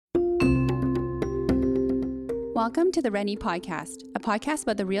Welcome to the Rennie Podcast, a podcast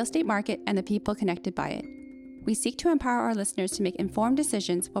about the real estate market and the people connected by it. We seek to empower our listeners to make informed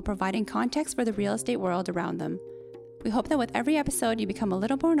decisions while providing context for the real estate world around them. We hope that with every episode, you become a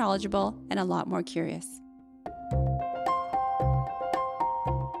little more knowledgeable and a lot more curious.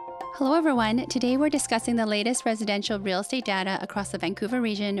 Hello everyone, today we're discussing the latest residential real estate data across the Vancouver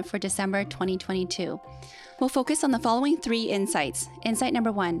region for December 2022. We'll focus on the following three insights. Insight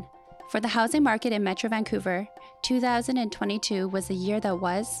number 1, for the housing market in Metro Vancouver, 2022 was the year that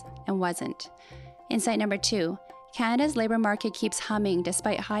was and wasn't. Insight number 2, Canada's labour market keeps humming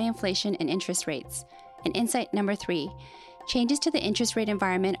despite high inflation and interest rates. And insight number 3, changes to the interest rate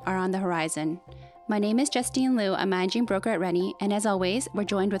environment are on the horizon. My name is Justine Loo, a managing broker at Rennie, and as always, we're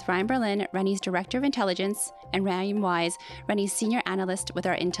joined with Ryan Berlin, Rennie's Director of Intelligence, and Ryan Wyse, Rennie's Senior Analyst with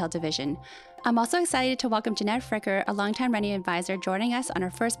our Intel division. I'm also excited to welcome Janette Fricker, a longtime Rennie advisor, joining us on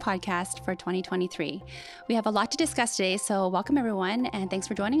our first podcast for 2023. We have a lot to discuss today, so welcome everyone, and thanks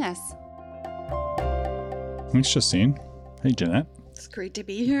for joining us. Thanks, Justine. Hey, Janette. It's great to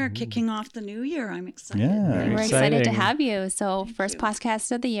be here, kicking off the new year. I'm excited. Yeah, We're excited to have you. So Thank first you.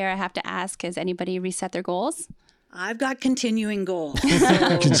 podcast of the year, I have to ask, has anybody reset their goals? I've got continuing goals.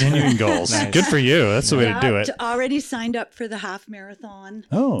 Continuing goals. Nice. Good for you. That's the way to do it. Already signed up for the half marathon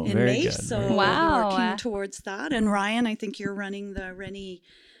Oh, in very May, good. so Wow. working towards that. And Ryan, I think you're running the Rennie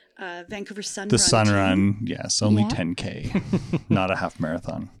Vancouver Sun the Run sun team. run. Yes, only Yeah. 10K, not a half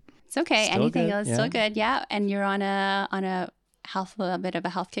marathon. It's okay. Still Anything good, else? yeah. Still good. Yeah. And you're on a bit of a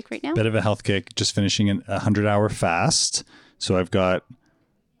health kick right now. Bit of a health kick. Just finishing a 100-hour fast. So I've got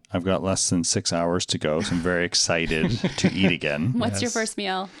less than 6 hours to go. So I'm very excited to eat again. What's your Yes. first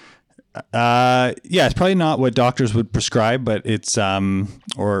meal? Yeah, it's probably not what doctors would prescribe, but it's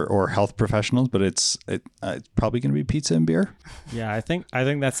or health professionals, but it's probably going to be pizza and beer. Yeah, I think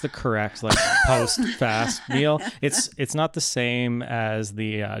that's the correct post fast meal. It's not the same as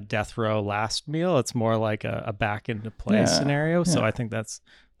the death row last meal. It's more like a back into play Yeah, scenario. So yeah. I think that's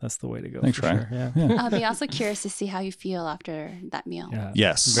the way to go. Thanks, for Ryan. sure. Yeah. I'll be also curious to see how you feel after that meal. Yeah.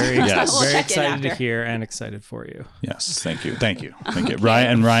 Yes. Very, Yes. We'll very check in excited to after. hear and excited for you. Yes. Thank you. Thank you.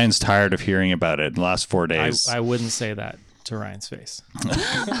 Ryan's tired of hearing about it in the last 4 days. I wouldn't say that to Ryan's face.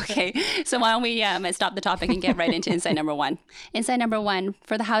 Okay, so why don't we stop the topic and get right into insight number 1. Insight number 1,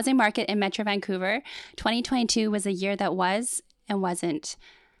 for the housing market in Metro Vancouver, 2022 was a year that was and wasn't.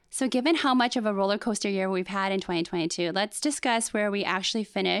 So given how much of a roller coaster year we've had in 2022, let's discuss where we actually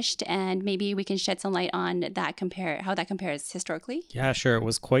finished, and maybe we can shed some light on how that compares historically. Yeah, sure. It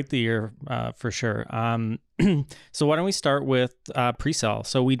was quite the year for sure. So why don't we start with pre-sale?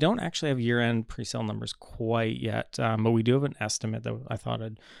 So we don't actually have year-end pre-sale numbers quite yet, but we do have an estimate that I thought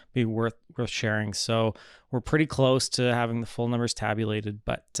it'd be worth sharing. So we're pretty close to having the full numbers tabulated,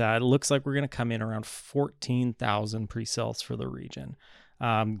 but it looks like we're going to come in around 14,000 pre-sales for the region.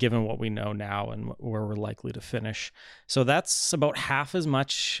 Given what we know now and where we're likely to finish. So that's about half as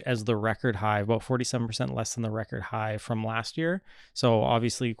much as the record high, about 47% less than the record high from last year. So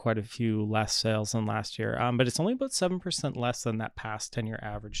obviously quite a few less sales than last year, but it's only about 7% less than that past 10-year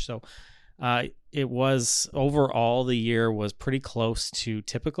average. So it was overall, the year was pretty close to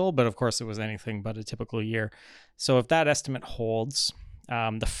typical, but of course it was anything but a typical year. So if that estimate holds,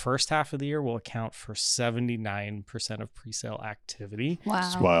 the first half of the year will account for 79% of presale activity. Wow.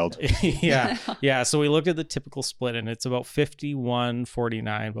 It's wild. Yeah. So we looked at the typical split, and it's about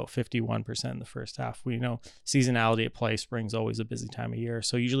 51-49, about 51% in the first half. We know seasonality at play. Spring's always a busy time of year.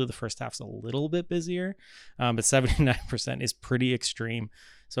 So usually the first half's a little bit busier, but 79% is pretty extreme.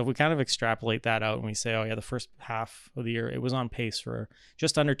 So if we kind of extrapolate that out and we say, oh yeah, the first half of the year, it was on pace for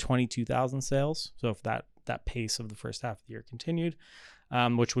just under 22,000 sales. So if that pace of the first half of the year continued,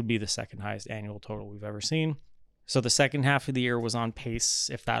 which would be the second highest annual total we've ever seen. So the second half of the year was on pace,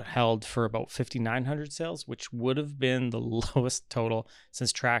 if that held, for about 5,900 sales, which would have been the lowest total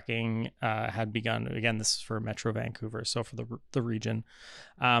since tracking had begun. Again, this is for Metro Vancouver, so for the region,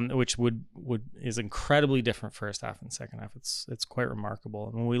 which is incredibly different first half and second half. It's quite remarkable.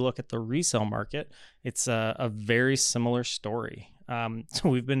 And when we look at the resale market, it's a very similar story. So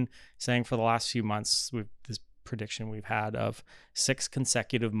we've been saying for the last few months, this prediction we've had of 6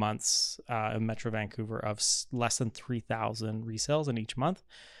 consecutive months in Metro Vancouver of less than 3,000 resales in each month.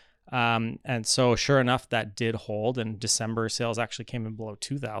 And so sure enough, that did hold, and December sales actually came in below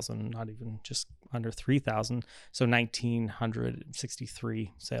 2,000, not even just under 3,000. So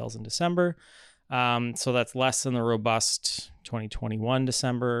 1,963 sales in December. So that's less than the robust 2021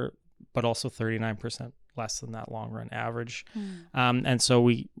 December, but also 39% less than that long run average. And so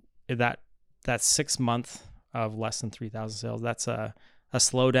that 6 month of less than 3,000 sales, that's a a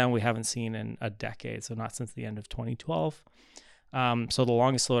slowdown we haven't seen in a decade, so not since the end of 2012. So the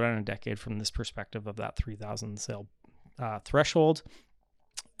longest slowdown in a decade from this perspective of that 3,000 sale threshold.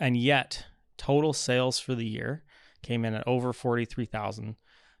 And yet, total sales for the year came in at over 43,000.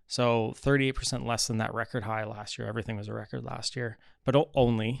 So 38% less than that record high last year. Everything was a record last year, but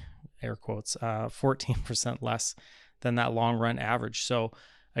only, air quotes, 14% less than that long run average. So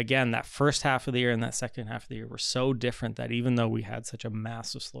again, that first half of the year and that second half of the year were so different that even though we had such a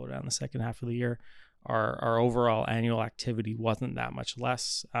massive slowdown in the second half of the year, our overall annual activity wasn't that much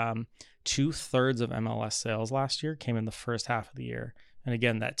less. 2/3 of MLS sales last year came in the first half of the year. And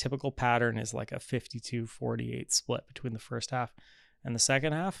again, that typical pattern is like a 52-48 split between the first half and the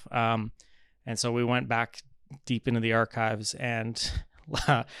second half. And so we went back deep into the archives, and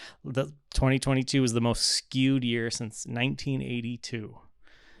the 2022 was the most skewed year since 1982.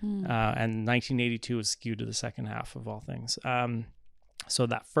 And 1982 was skewed to the second half of all things. So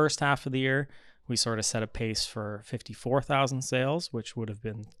that first half of the year, we sort of set a pace for 54,000 sales, which would have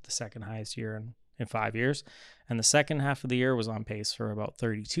been the second highest year in 5 years. And the second half of the year was on pace for about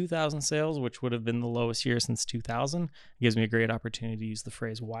 32,000 sales, which would have been the lowest year since 2000. It gives me a great opportunity to use the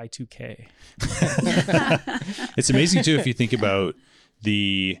phrase Y2K. It's amazing too if you think about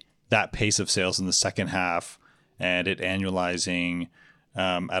that pace of sales in the second half and it annualizing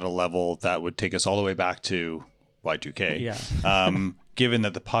at a level that would take us all the way back to Y2K. Yeah. Given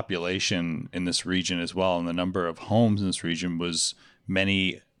that the population in this region as well and the number of homes in this region was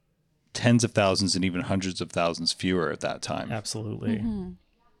many tens of thousands and even hundreds of thousands fewer at that time. Absolutely. Mm-hmm.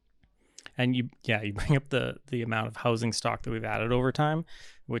 And you bring up the amount of housing stock that we've added over time,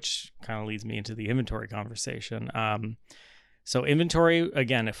 which kind of leads me into the inventory conversation. So inventory,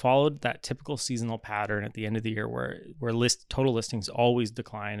 again, it followed that typical seasonal pattern at the end of the year where total listings always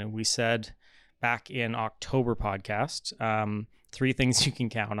decline. And we said back in October podcast, 3 things you can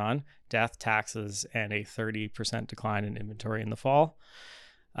count on: death, taxes, and a 30% decline in inventory in the fall.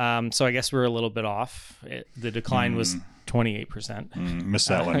 So I guess we're a little bit off. The decline was 28%. Missed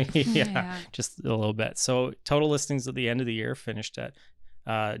that one. Yeah, just a little bit. So total listings at the end of the year finished at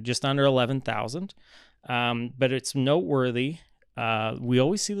just under 11,000. But it's noteworthy. We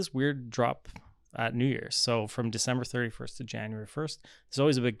always see this weird drop at New Year's. So from December 31st to January 1st, there's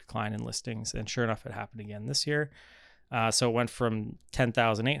always a big decline in listings. And sure enough, it happened again this year. So it went from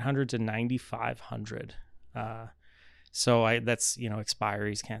 10,800 to 9,500. So that's,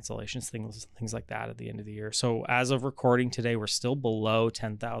 expiries, cancellations, things like that at the end of the year. So as of recording today, we're still below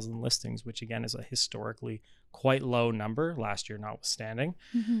 10,000 listings, which again is a historically quite low number, last year notwithstanding.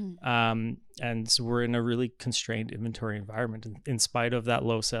 Mm-hmm. And so we're in a really constrained inventory environment in spite of that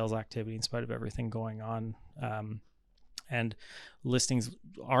low sales activity, in spite of everything going on. And listings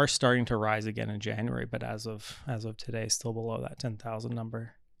are starting to rise again in January, but as of today, still below that 10,000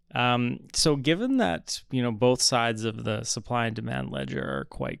 number. So given that, both sides of the supply and demand ledger are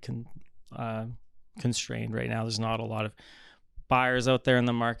quite constrained right now, there's not a lot of buyers out there in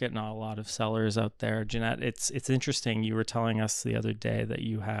the market, not a lot of sellers out there. Janette, it's interesting. You were telling us the other day that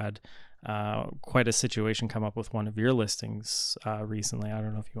you had quite a situation come up with one of your listings recently. I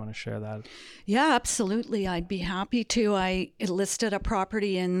don't know if you want to share that. Yeah, absolutely. I'd be happy to. I listed a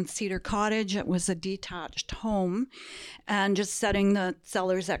property in Cedar Cottage. It was a detached home, and just setting the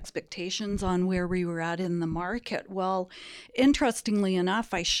seller's expectations on where we were at in the market. Well, interestingly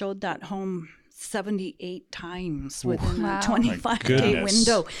enough, I showed that home 78 times within a 25-day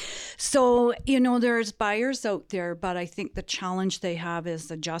window. So, there's buyers out there, but I think the challenge they have is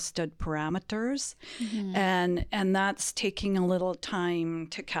adjusted parameters. Mm-hmm. And that's taking a little time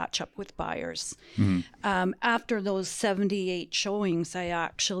to catch up with buyers. Mm-hmm. After those 78 showings, I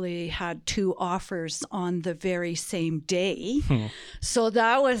actually had 2 offers on the very same day. Hmm. So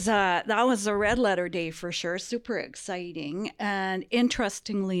that was a red letter day for sure. Super exciting. And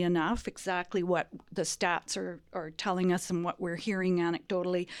interestingly enough, exactly what the stats are telling us and what we're hearing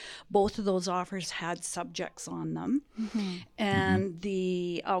anecdotally, both of those offers had subjects on them. Mm-hmm.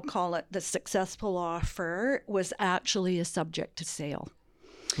 And I'll call it the successful offer, was actually a subject to sale.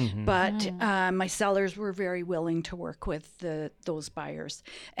 Mm-hmm. But my sellers were very willing to work with those buyers.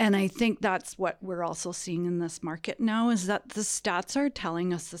 And I think that's what we're also seeing in this market now, is that the stats are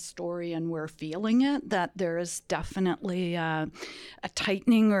telling us the story and we're feeling it, that there is definitely a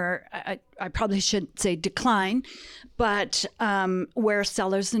tightening, or I probably shouldn't say decline, but where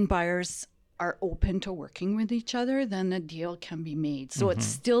sellers and buyers are open to working with each other, then a deal can be made. So it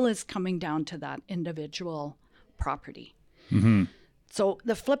still is coming down to that individual property. Mm-hmm. So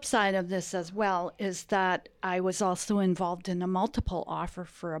the flip side of this as well is that I was also involved in a multiple offer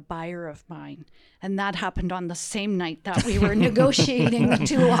for a buyer of mine. And that happened on the same night that we were negotiating the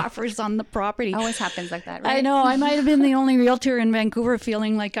two offers on the property. Always happens like that, right? I know. I might have been the only realtor in Vancouver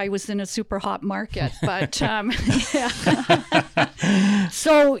feeling like I was in a super hot market. But yeah.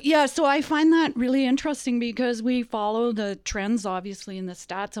 So I find that really interesting because we follow the trends, obviously, in the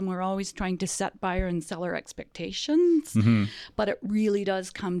stats, and we're always trying to set buyer and seller expectations. Mm-hmm. But it really does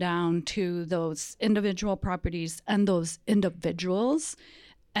come down to those individual properties and those individuals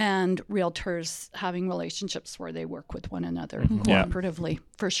and realtors having relationships where they work with one another cooperatively,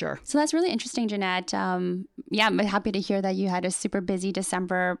 for sure. So that's really interesting, Janette. I'm happy to hear that you had a super busy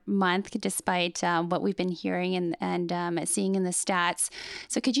December month, despite what we've been hearing and seeing in the stats.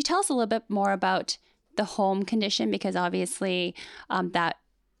 So could you tell us a little bit more about the home condition? Because obviously that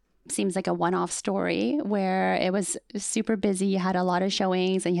seems like a one-off story where it was super busy. You had a lot of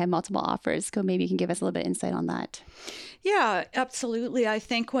showings and you had multiple offers. So maybe you can give us a little bit of insight on that. Yeah, absolutely. I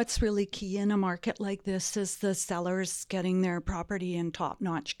think what's really key in a market like this is the sellers getting their property in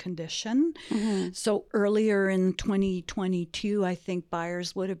top-notch condition. Mm-hmm. So earlier in 2022, I think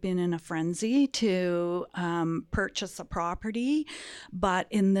buyers would have been in a frenzy to purchase a property. But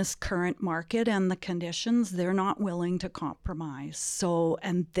in this current market and the conditions, they're not willing to compromise. So,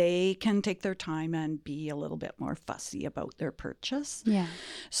 and they can take their time and be a little bit more fussy about their purchase. Yeah.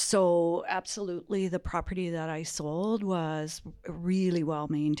 So absolutely, the property that I sold was really well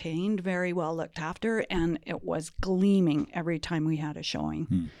maintained, very well looked after, and it was gleaming every time we had a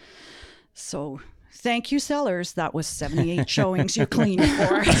showing. So thank you, sellers. That was 78 showings you cleaned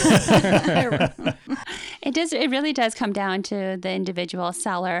for. It really does come down to the individual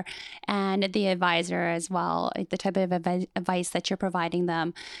seller and the advisor as well, the type of advice that you're providing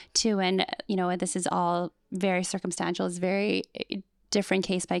them to. And, this is all very circumstantial. It's very different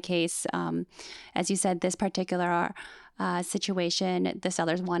case by case. As you said, this particular situation, the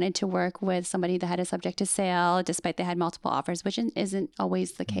sellers wanted to work with somebody that had a subject to sale, despite they had multiple offers, which isn't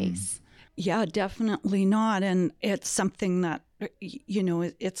always the case. Yeah, definitely not. And it's something that,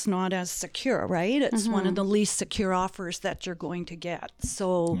 it's not as secure, right? It's one of the least secure offers that you're going to get.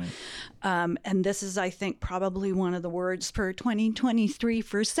 So, and this is, I think, probably one of the words for 2023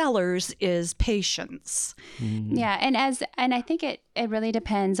 for sellers is patience. Yeah. And I think it really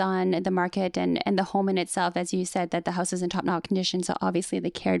depends on the market and the home in itself. As you said, that the house is in top-notch condition. So obviously they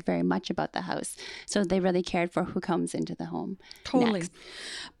cared very much about the house. So they really cared for who comes into the home. Totally. Next.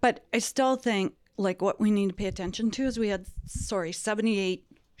 But I still think, what we need to pay attention to is we had, 78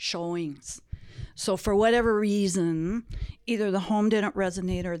 showings. So for whatever reason, either the home didn't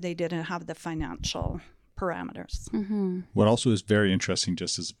resonate or they didn't have the financial parameters. Mm-hmm. What also is very interesting,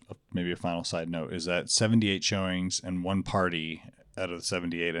 just as maybe a final side note, is that 78 showings and one party out of the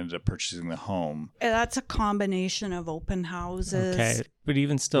 78 ended up purchasing the home. That's a combination of open houses. Okay, but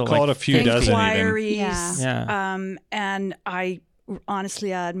even still, call it a few dozen inquiries. Even. And I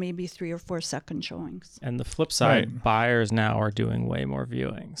honestly had maybe 3 or 4 second showings. And the flip side, buyers now are doing way more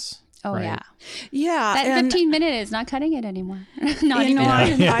viewings. Oh, right? Yeah. That 15-minute is not cutting it anymore.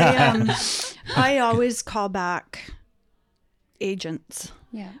 I always call back agents.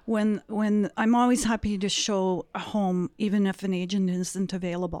 Yeah. When I'm always happy to show a home, even if an agent isn't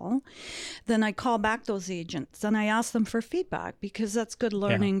available, then I call back those agents and I ask them for feedback because that's good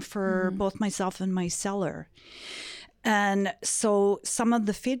learning for both myself and my seller. And so some of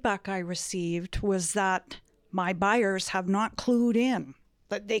the feedback I received was that my buyers have not clued in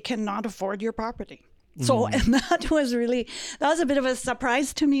that they cannot afford your property. So, and that was a bit of a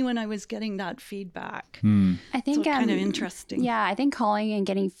surprise to me when I was getting that feedback. I think so kind of interesting. Yeah, I think calling and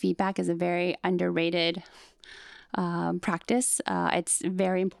getting feedback is a very underrated practice. It's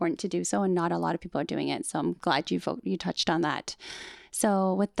very important to do so, and not a lot of people are doing it. So I'm glad you touched on that.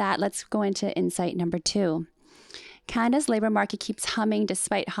 So with that, let's go into insight number 2. Canada's labor market keeps humming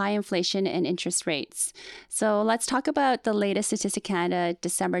despite high inflation and interest rates. So let's talk about the latest Statistic Canada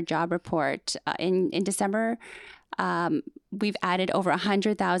December job report. In December, we've added over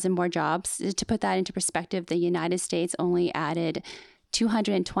 100,000 more jobs. To put that into perspective, the United States only added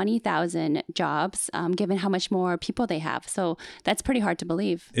 220,000 jobs, given how much more people they have. So that's pretty hard to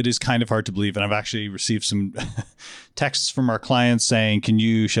believe. It is kind of hard to believe. And I've actually received some texts from our clients saying, can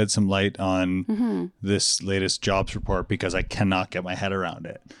you shed some light on this latest jobs report? Because I cannot get my head around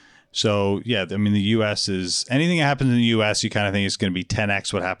it. So, yeah, I mean, the U.S. is, anything that happens in the U.S., you kind of think it's going to be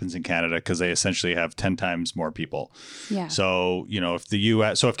 10x what happens in Canada because they essentially have 10 times more people. Yeah. So,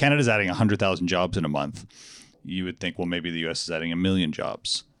 if Canada's adding 100,000 jobs in a month, you would think, well, maybe the U.S. is adding 1 million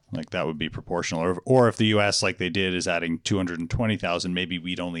jobs. Like that would be proportional. Or if the US, like they did, is adding 220,000, maybe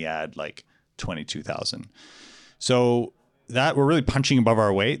we'd only add like 22,000. So that we're really punching above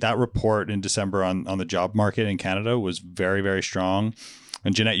our weight. That report in December on the job market in Canada was very, very strong.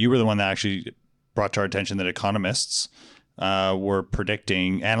 And Janette, you were the one that actually brought to our attention that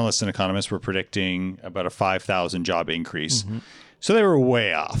Analysts and economists were predicting about a 5,000 job increase. Mm-hmm. So they were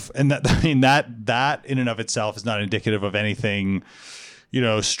way off. And that in and of itself is not indicative of anything,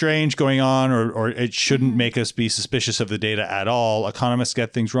 strange going on, or it shouldn't make us be suspicious of the data at all. Economists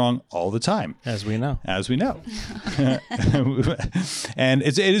get things wrong all the time. As we know. And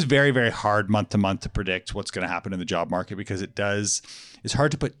it is very, very hard month to month to predict what's going to happen in the job market, because it's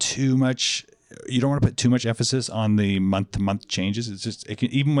hard to put too much. You don't want to put too much emphasis on the month to month changes. It's just,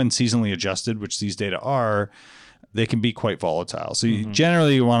 even when seasonally adjusted, which these data are, they can be quite volatile. So you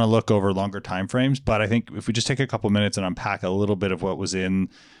generally want to look over longer time frames. But I think if we just take a couple minutes and unpack a little bit of what was in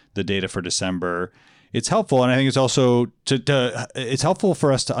the data for December, it's helpful. And I think it's also it's helpful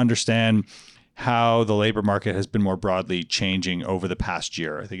for us to understand how the labor market has been more broadly changing over the past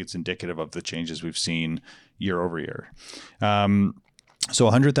year. I think it's indicative of the changes we've seen year over year. So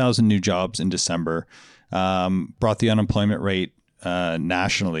 100,000 new jobs in December brought the unemployment rate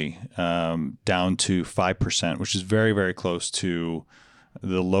nationally down to 5%, which is very, very close to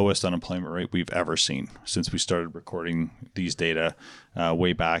the lowest unemployment rate we've ever seen since we started recording these data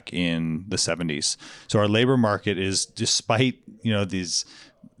way back in the 70s. So our labor market is, despite these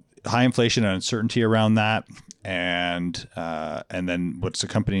high inflation and uncertainty around that, and then what's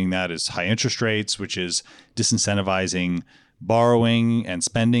accompanying that is high interest rates, which is disincentivizing borrowing and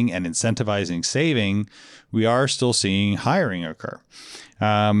spending and incentivizing saving, we are still seeing hiring occur.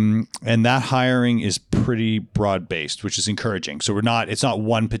 And that hiring is pretty broad-based, which is encouraging. So it's not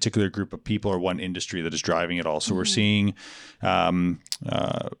one particular group of people or one industry that is driving it all. So we're seeing pretty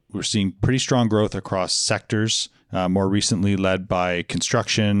strong growth across sectors, more recently led by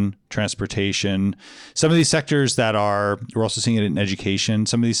construction, transportation. Some of these sectors we're also seeing it in education.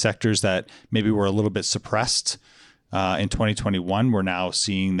 Some of these sectors that maybe were a little bit suppressed in 2021, we're now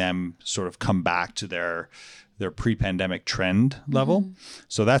seeing them sort of come back to their pre-pandemic trend level. Mm-hmm.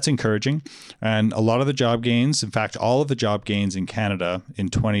 So that's encouraging. And a lot of the job gains, in fact, all of the job gains in Canada in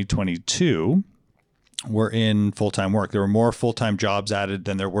 2022 were in full-time work. There were more full-time jobs added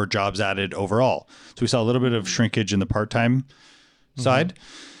than there were jobs added overall. So we saw a little bit of shrinkage in the part-time side.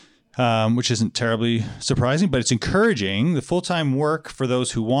 Which isn't terribly surprising, but it's encouraging. The full-time work, for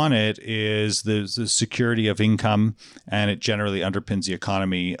those who want it, is the security of income, and it generally underpins the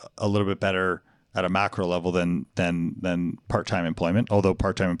economy a little bit better at a macro level than part-time employment, although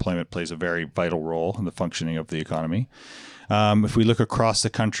part-time employment plays a very vital role in the functioning of the economy. If we look across the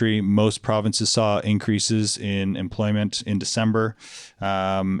country, most provinces saw increases in employment in December,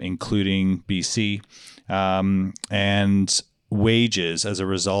 including BC. And wages, as a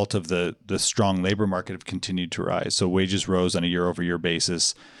result of the strong labor market, have continued to rise. So wages rose on a year-over-year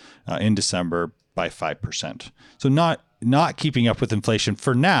basis in December by 5%. So not keeping up with inflation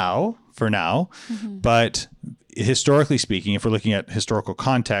for now, but historically speaking, if we're looking at historical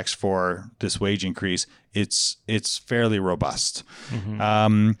context for this wage increase, it's fairly robust.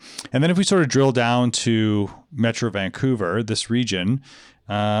 And then if we sort of drill down to Metro Vancouver, this region,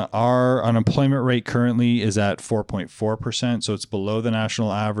 our unemployment rate currently is at 4.4%, so it's below the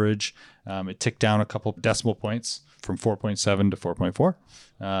national average. It ticked down a couple decimal points from 4.7 to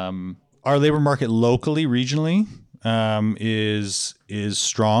 4.4. Our labor market locally, regionally, is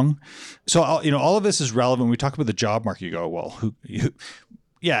strong. So all of this is relevant. When we talk about the job market, you go, well,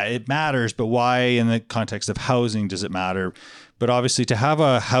 yeah, it matters, but why in the context of housing does it matter? But obviously, to have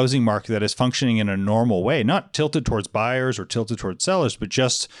a housing market that is functioning in a normal way, not tilted towards buyers or tilted towards sellers, but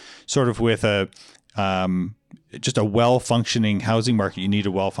just sort of with a well-functioning housing market, you need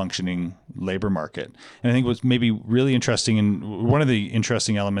a well-functioning labor market. And I think what's maybe really interesting, and one of the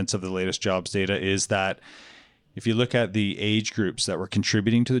interesting elements of the latest jobs data, is that if you look at the age groups that were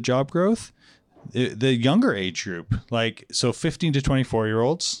contributing to the job growth, the younger age group, 15 to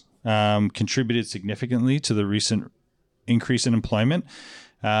 24-year-olds, contributed significantly to the recent increase in employment.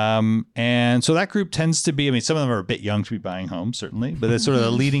 And so that group tends to be, some of them are a bit young to be buying homes, certainly, but it's sort of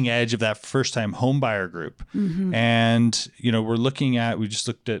the leading edge of that first-time home buyer group. Mm-hmm. And, we just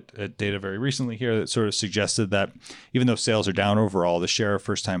looked at data very recently here that sort of suggested that even though sales are down overall, the share of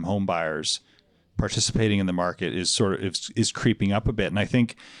first-time home buyers participating in the market is creeping up a bit. And I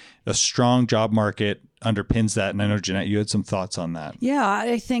think a strong job market underpins that. And I know, Janette, you had some thoughts on that. Yeah,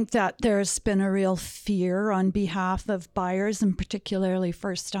 I think that there's been a real fear on behalf of buyers, and particularly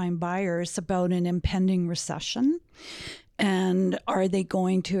first-time buyers, about an impending recession. And are they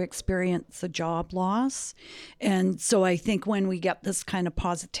going to experience a job loss? And so I think when we get this kind of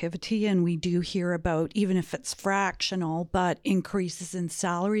positivity and we do hear about, even if it's fractional, but increases in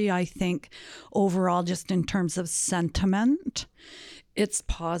salary, I think overall, just in terms of sentiment, it's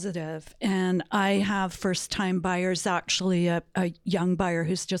positive. And I have first-time buyers, actually a young buyer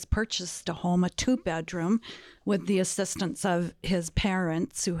who's just purchased a home, a 2-bedroom, with the assistance of his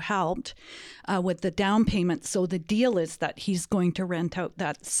parents who helped with the down payment. So the deal is that he's going to rent out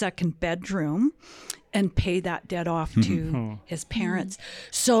that second bedroom and pay that debt off to his parents.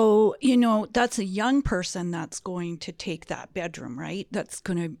 So, that's a young person that's going to take that bedroom, right? That's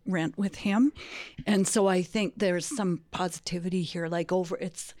going to rent with him. And so I think there's some positivity here, like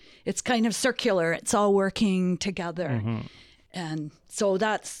it's kind of circular. It's all working together. And so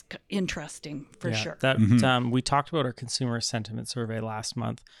that's interesting for sure. That we talked about our consumer sentiment survey last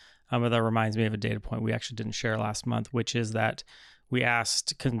month. But that reminds me of a data point we actually didn't share last month, which is that we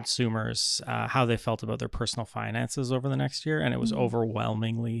asked consumers how they felt about their personal finances over the next year. And it was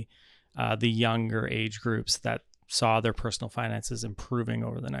overwhelmingly the younger age groups that saw their personal finances improving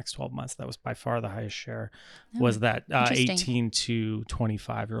over the next 12 months. That was by far the highest share, was that 18 to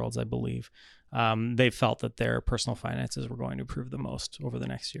 25-year-olds, I believe. They felt that their personal finances were going to improve the most over the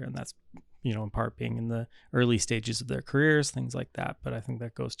next year. And that's, in part being in the early stages of their careers, things like that. But I think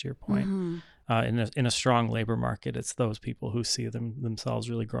that goes to your point. In a strong labor market, it's those people who see themselves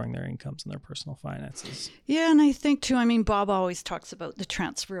really growing their incomes and their personal finances. Yeah, and I think too, Bob always talks about the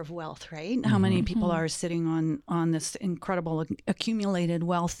transfer of wealth, right? How many people are sitting on this incredible accumulated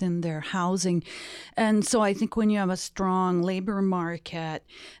wealth in their housing. And so I think when you have a strong labor market,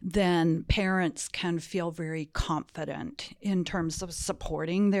 then parents can feel very confident in terms of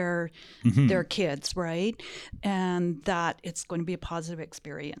supporting their kids, right? And that it's going to be a positive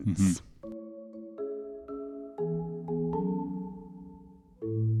experience.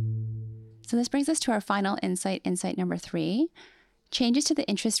 So this brings us to our final insight number 3. Changes to the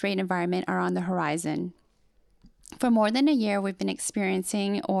interest rate environment are on the horizon. For more than a year, we've been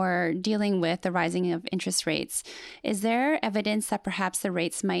experiencing or dealing with the rising of interest rates. Is there evidence that perhaps the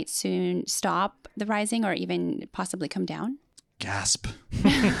rates might soon stop the rising or even possibly come down? Gasp.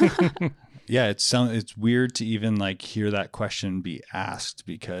 Yeah, it's weird to even hear that question be asked,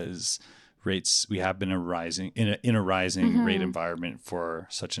 because rates, we have been in a rising rate environment for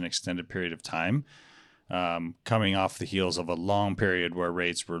such an extended period of time, coming off the heels of a long period where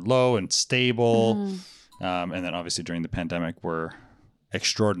rates were low and stable, and then obviously during the pandemic were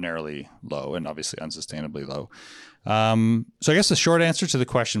extraordinarily low and obviously unsustainably low. So I guess the short answer to the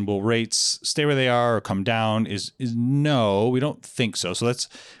question, will rates stay where they are or come down, is no, we don't think so.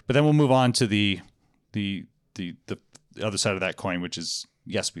 But then we'll move on to the other side of that coin, which is,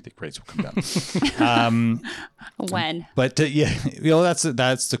 yes, we think rates will come down. When? But that's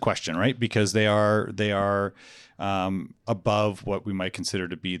the question, right? Because they are above what we might consider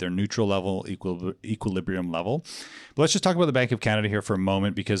to be their neutral level, equilibrium level. But let's just talk about the Bank of Canada here for a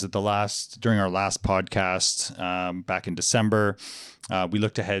moment, because during our last podcast back in December, we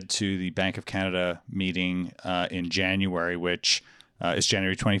looked ahead to the Bank of Canada meeting in January, which is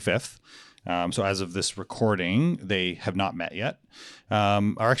January 25th. So as of this recording, they have not met yet.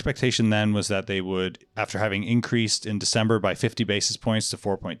 Our expectation then was that they would, after having increased in December by 50 basis points to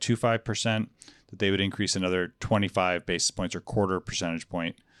 4.25%, that they would increase another 25 basis points or quarter percentage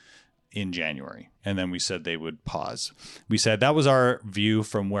point in January. And then we said they would pause. We said that was our view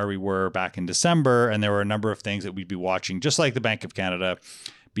from where we were back in December. And there were a number of things that we'd be watching, just like the Bank of Canada,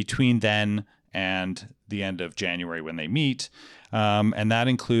 between then and the end of January when they meet. And that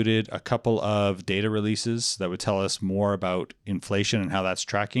included a couple of data releases that would tell us more about inflation and how that's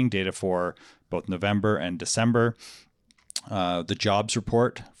tracking, data for both November and December. The jobs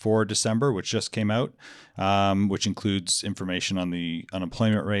report for December, which just came out, which includes information on the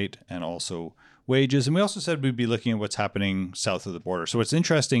unemployment rate and also wages. And we also said we'd be looking at what's happening south of the border. So what's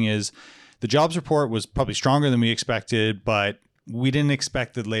interesting is the jobs report was probably stronger than we expected, but we didn't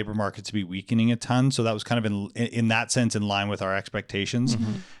expect the labor market to be weakening a ton. So that was kind of in that sense in line with our expectations.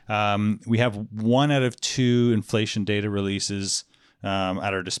 We have 1 out of 2 inflation data releases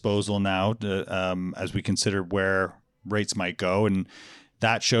at our disposal now as we consider where rates might go. And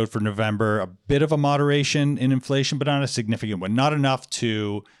that showed for November a bit of a moderation in inflation, but not a significant one. Not enough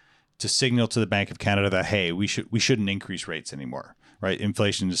to signal to the Bank of Canada that, hey, we shouldn't increase rates anymore. Right?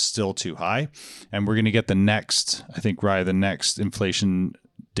 Inflation is still too high. And we're going to get the next inflation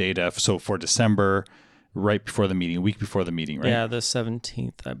data. So for December, right before the meeting, a week before the meeting, right? Yeah, the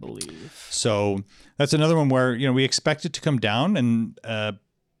 17th, I believe. So that's another one where, we expect it to come down, and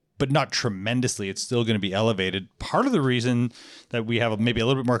but not tremendously. It's still going to be elevated. Part of the reason that we have maybe a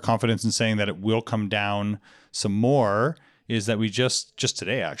little bit more confidence in saying that it will come down some more is that we just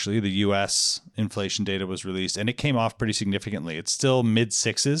today, actually, the U.S. inflation data was released, and it came off pretty significantly. It's still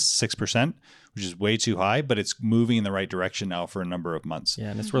mid-sixes, 6%, which is way too high, but it's moving in the right direction now for a number of months.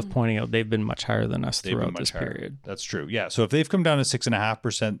 Yeah, and it's worth pointing out they've been much higher than us throughout this period. That's true. Yeah, so if they've come down to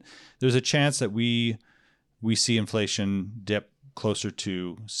 6.5%, there's a chance that we see inflation dip closer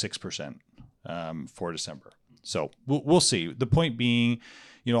to 6% for December. So we'll see. The point being,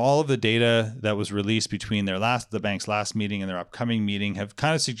 all of the data that was released between the bank's last meeting and their upcoming meeting have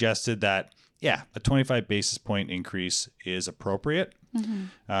kind of suggested that, a 25 basis point increase is appropriate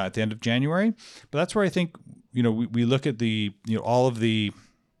at the end of January. But that's where I think, we look at the, all of the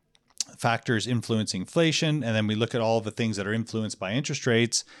factors influencing inflation, and then we look at all of the things that are influenced by interest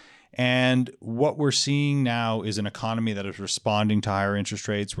rates. And what we're seeing now is an economy that is responding to higher interest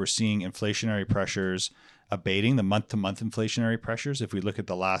rates. We're seeing inflationary pressures abating, the month-to-month inflationary pressures. If we look at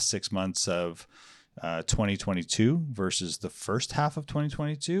the last 6 months of 2022 versus the first half of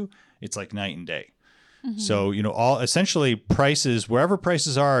 2022, it's like night and day. So, all essentially prices, wherever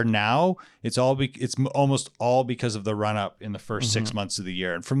prices are now, it's almost all because of the run up in the first 6 months of the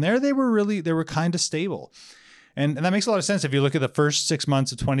year. And from there, they were kind of stable. And that makes a lot of sense if you look at the first 6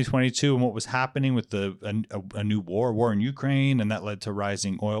 months of 2022 and what was happening with a new war in Ukraine, and that led to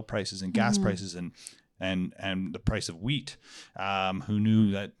rising oil prices and gas prices and the price of wheat. Who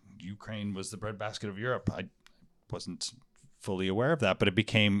knew that Ukraine was the breadbasket of Europe? I wasn't fully aware of that, but it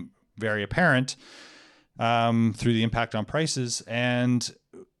became very apparent through the impact on prices. And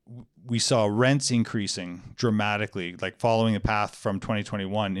we saw rents increasing dramatically, like following the path from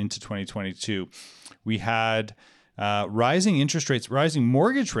 2021 into 2022. We had rising interest rates, rising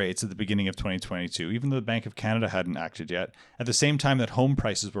mortgage rates at the beginning of 2022, even though the Bank of Canada hadn't acted yet, at the same time that home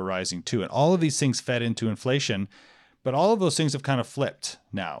prices were rising too. And all of these things fed into inflation, but all of those things have kind of flipped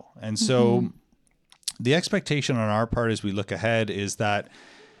now. And so the expectation on our part as we look ahead is that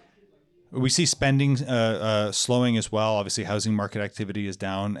we see spending slowing as well. Obviously, housing market activity is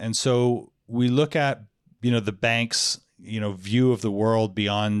down. And so we look at, the bank's, view of the world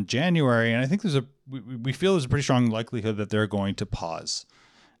beyond January. And I think we feel there's a pretty strong likelihood that they're going to pause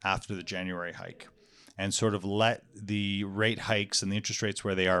after the January hike and sort of let the rate hikes and the interest rates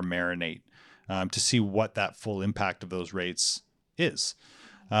where they are marinate to see what that full impact of those rates is.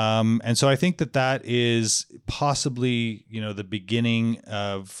 And so I think that is possibly, the beginning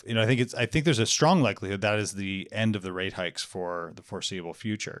of, I think there's a strong likelihood that is the end of the rate hikes for the foreseeable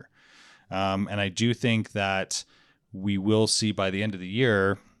future. And I do think that we will see by the end of the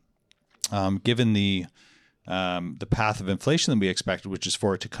year, given the path of inflation that we expected, which is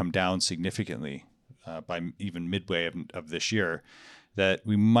for it to come down significantly by even midway of this year, that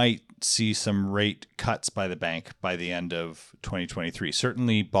we might see some rate cuts by the bank by the end of 2023.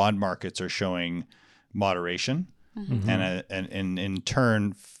 Certainly, bond markets are showing moderation, and in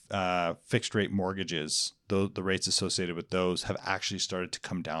turn, fixed rate mortgages, the rates associated with those have actually started to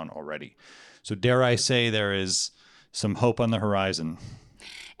come down already. So dare I say there is some hope on the horizon.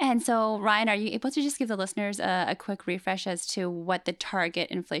 And so, Ryan, are you able to just give the listeners a quick refresh as to what the target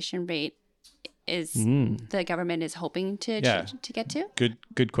inflation rate is the government is hoping to get to?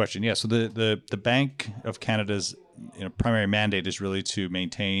 Good question. Yeah. So the Bank of Canada's primary mandate is really to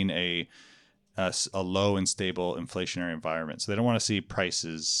maintain a low and stable inflationary environment. So they don't want to see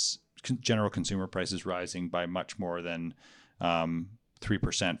prices, general consumer prices, rising by much more than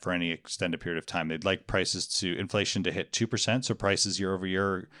 3% for any extended period of time. They'd like inflation to hit 2%. So prices year over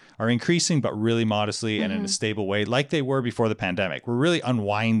year are increasing, but really modestly and in a stable way, like they were before the pandemic. We're really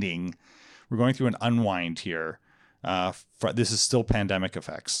unwinding. We're going through an unwind here. This is still pandemic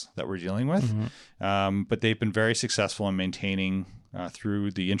effects that we're dealing with. But they've been very successful in maintaining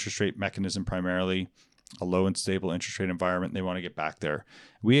through the interest rate mechanism, primarily a low and stable interest rate environment. They want to get back there.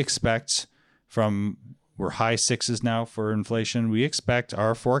 We expect we're high sixes now for inflation. We expect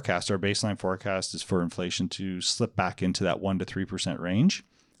our baseline forecast is for inflation to slip back into that 1% to 3% range,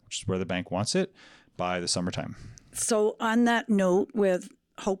 which is where the bank wants it by the summertime. So on that note, with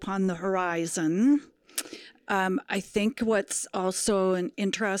hope on the horizon, I think what's also an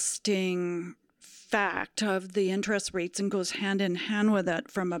interesting fact of the interest rates and goes hand in hand with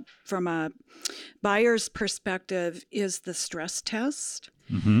it from a buyer's perspective is the stress test.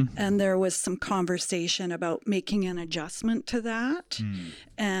 And there was some conversation about making an adjustment to that.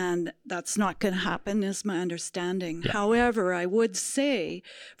 And that's not going to happen, is my understanding. Yeah. However, I would say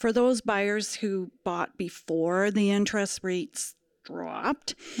for those buyers who bought before the interest rates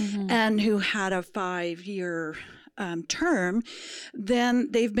dropped and who had a 5-year term,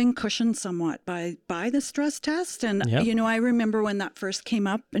 then they've been cushioned somewhat by the stress test. And, I remember when that first came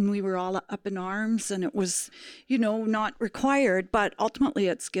up and we were all up in arms and it was, not required, but ultimately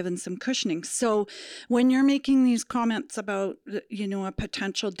it's given some cushioning. So when you're making these comments about, a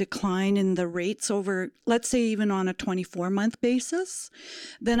potential decline in the rates over, let's say even on a 24-month basis,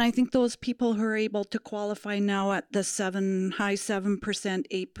 then I think those people who are able to qualify now at the high 7%,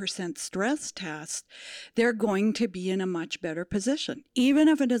 8% stress test, they're going to be in a much better position, even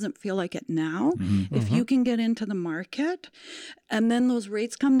if it doesn't feel like it now. If you can get into the market and then those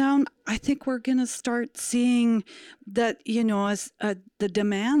rates come down, I think we're going to start seeing that, the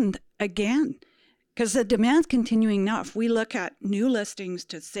demand again, because the demand's continuing now. If we look at new listings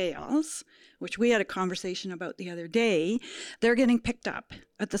to sales, which we had a conversation about the other day, they're getting picked up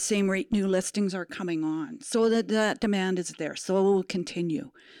at the same rate new listings are coming on. So that demand is there. So it will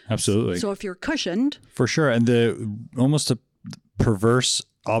continue. Absolutely. So if you're cushioned. For sure. And the almost a perverse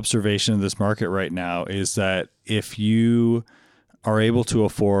observation of this market right now is that if you are able to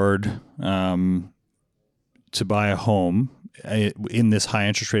afford to buy a home in this high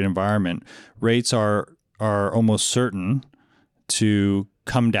interest rate environment, rates are almost certain to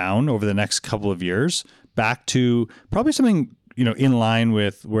come down over the next couple of years back to probably something, in line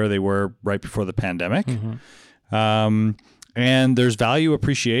with where they were right before the pandemic. And there's value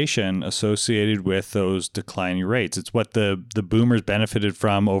appreciation associated with those declining rates. It's what the boomers benefited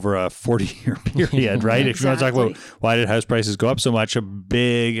from over a 40-year period, right? If you want to talk about why did house prices go up so much, a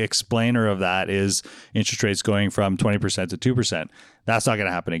big explainer of that is interest rates going from 20% to 2%. That's not going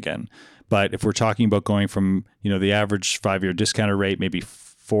to happen again. But if we're talking about going from, the average 5-year discounted rate, maybe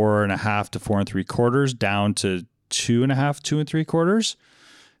 4.5 to 4 3/4 down to 2.5, 2 3/4,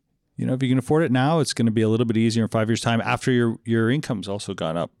 if you can afford it now, it's going to be a little bit easier in 5 years' time after your income's also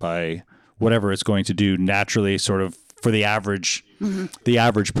gone up by whatever it's going to do naturally, sort of for the average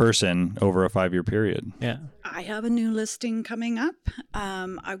person over a 5-year period. Yeah. I have a new listing coming up.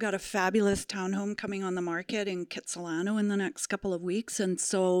 I've got a fabulous townhome coming on the market in Kitsilano in the next couple of weeks. And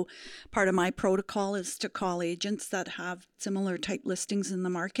so part of my protocol is to call agents that have similar type listings in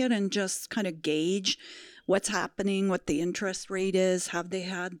the market and just kind of gauge what's happening, what the interest rate is, have they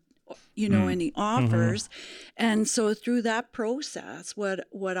had any offers. And so through that process,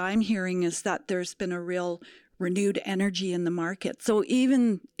 what I'm hearing is that there's been a real renewed energy in the market. So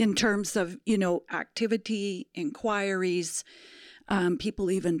even in terms of, activity, inquiries,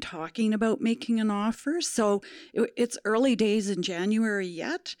 people even talking about making an offer. So it's early days in January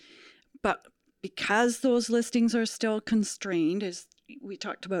yet, but because those listings are still constrained, as we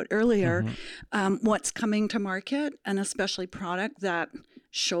talked about earlier, what's coming to market, and especially product that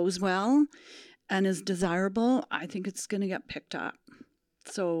shows well and is desirable, I think it's going to get picked up.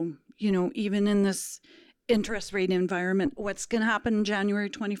 So, even in this interest rate environment, what's going to happen January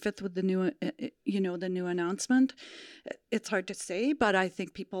 25th with the new, the new announcement, it's hard to say, but I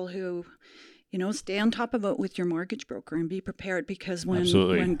think people who, stay on top of it with your mortgage broker and be prepared, because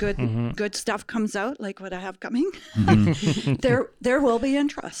when good stuff comes out, like what I have coming, there will be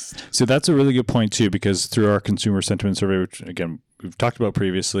interest. So that's a really good point too, because through our consumer sentiment survey, which again, we've talked about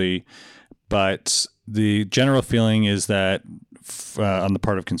previously, but the general feeling is that on the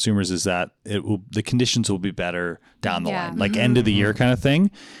part of consumers is that the conditions will be better down the line, like end of the year kind of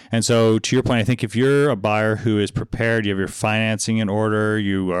thing. And so to your point, I think if you're a buyer who is prepared, you have your financing in order,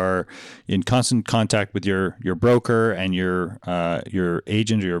 you are in constant contact with your broker and your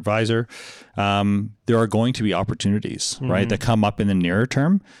agent or your advisor, there are going to be opportunities, right, that come up in the nearer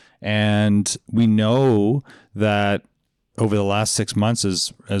term. And we know that over the last 6 months,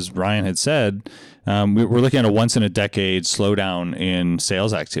 as Ryan had said, we're looking at a once in a decade slowdown in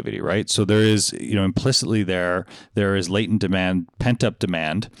sales activity, right? So there is, implicitly there is latent demand, pent up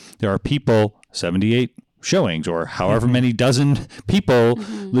demand. There are people, 78 showings or however many dozen people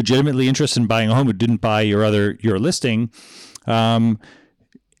legitimately interested in buying a home who didn't buy your listing. And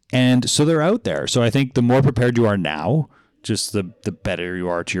so they're out there. So I think the more prepared you are now, just the better you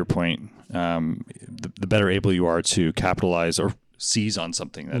are, to your point, the better able you are to capitalize or seize on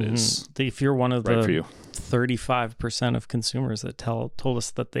something that is if you're one of right the for you. 35% of consumers that told us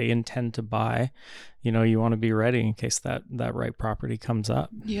that they intend to buy, you want to be ready in case that right property comes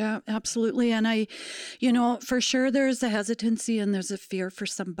up. Yeah, absolutely. And I, for sure there's a hesitancy and there's a fear for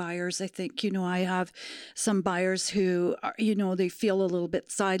some buyers. I think, I have some buyers who are, they feel a little bit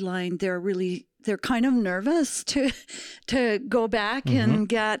sidelined. They're really they're kind of nervous to go back and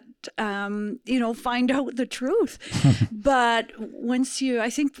get, find out the truth. But once I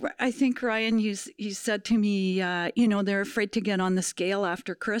think Ryan, you said to me, they're afraid to get on the scale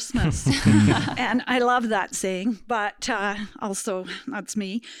after Christmas. And I love that saying, but also that's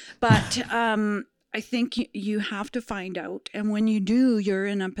me. But I think you have to find out. And when you do, you're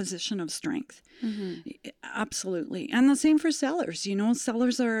in a position of strength. Absolutely. And the same for sellers.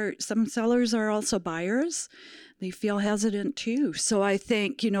 Some sellers are also buyers. They feel hesitant too. So I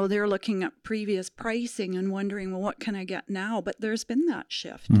think, they're looking at previous pricing and wondering, well, what can I get now? But there's been that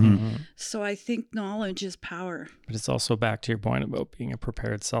shift. So I think knowledge is power. But it's also back to your point about being a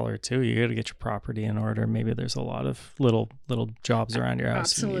prepared seller too. You got to get your property in order. Maybe there's a lot of little jobs around your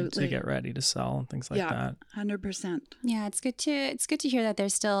house you need to get ready to sell and things like that. 100%. Yeah, it's good to hear that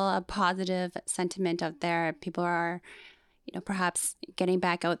there's still a positive sentiment out there. People are perhaps getting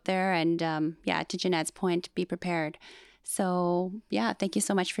back out there and, to Janette's point, be prepared. So, thank you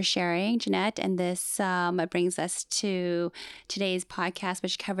so much for sharing, Janette. And this brings us to today's podcast,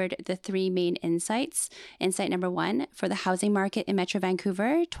 which covered the 3 main insights. Insight number 1, for the housing market in Metro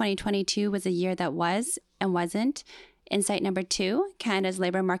Vancouver, 2022 was a year that was and wasn't. Insight number 2, Canada's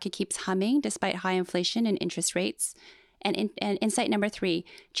labor market keeps humming despite high inflation and interest rates. And insight number 3,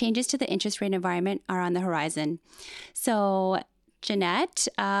 changes to the interest rate environment are on the horizon. So, Janette,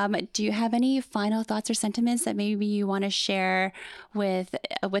 do you have any final thoughts or sentiments that maybe you want to share with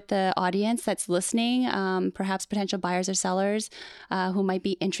the audience that's listening, perhaps potential buyers or sellers who might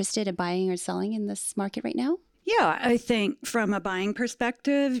be interested in buying or selling in this market right now? Yeah, I think from a buying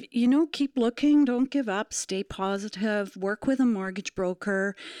perspective, keep looking, don't give up, stay positive, work with a mortgage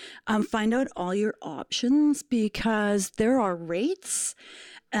broker, find out all your options, because there are rates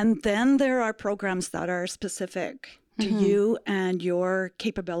and then there are programs that are specific to you and your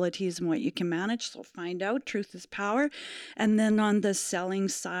capabilities and what you can manage. So find out, truth is power. And then on the selling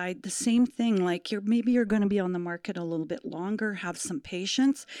side, the same thing, like maybe you're going to be on the market a little bit longer, have some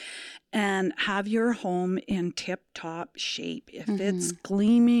patience and have your home in tip-top shape. If it's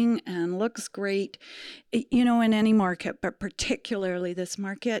gleaming and looks great, in any market, but particularly this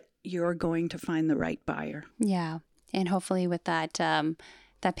market, you're going to find the right buyer. Yeah. And hopefully with that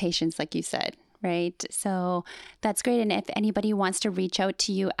patience, like you said. Right. So that's great. And if anybody wants to reach out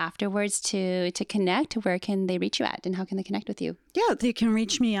to you afterwards to connect, where can they reach you at and how can they connect with you? Yeah, they can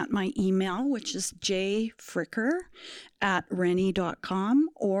reach me at my email, which is jfricker@rennie.com,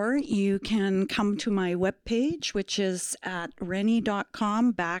 or you can come to my webpage, which is at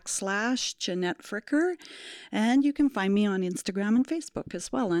rennie.com/janettefricker. And you can find me on Instagram and Facebook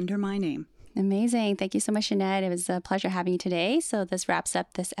as well under my name. Amazing. Thank you so much, Janette. It was a pleasure having you today. So this wraps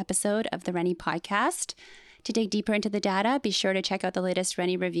up this episode of the Rennie podcast. To dig deeper into the data, be sure to check out the latest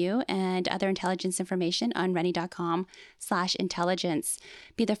Rennie review and other intelligence information on rennie.com/intelligence.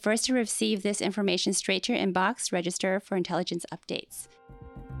 Be the first to receive this information straight to your inbox. Register for intelligence updates.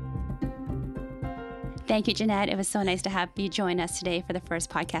 Thank you, Janette. It was so nice to have you join us today for the first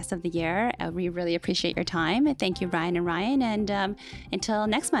podcast of the year. We really appreciate your time. Thank you, Ryan and Ryan. And until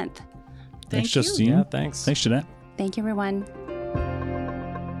next month. Thanks, Justine. Yeah, thanks. Thanks, Janette. Thank you, everyone.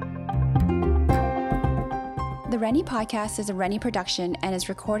 The Rennie podcast is a Rennie production and is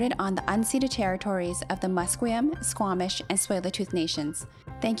recorded on the unceded territories of the Musqueam, Squamish, and Tsleil-Waututh nations.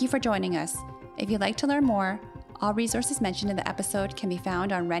 Thank you for joining us. If you'd like to learn more, all resources mentioned in the episode can be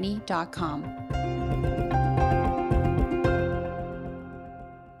found on rennie.com.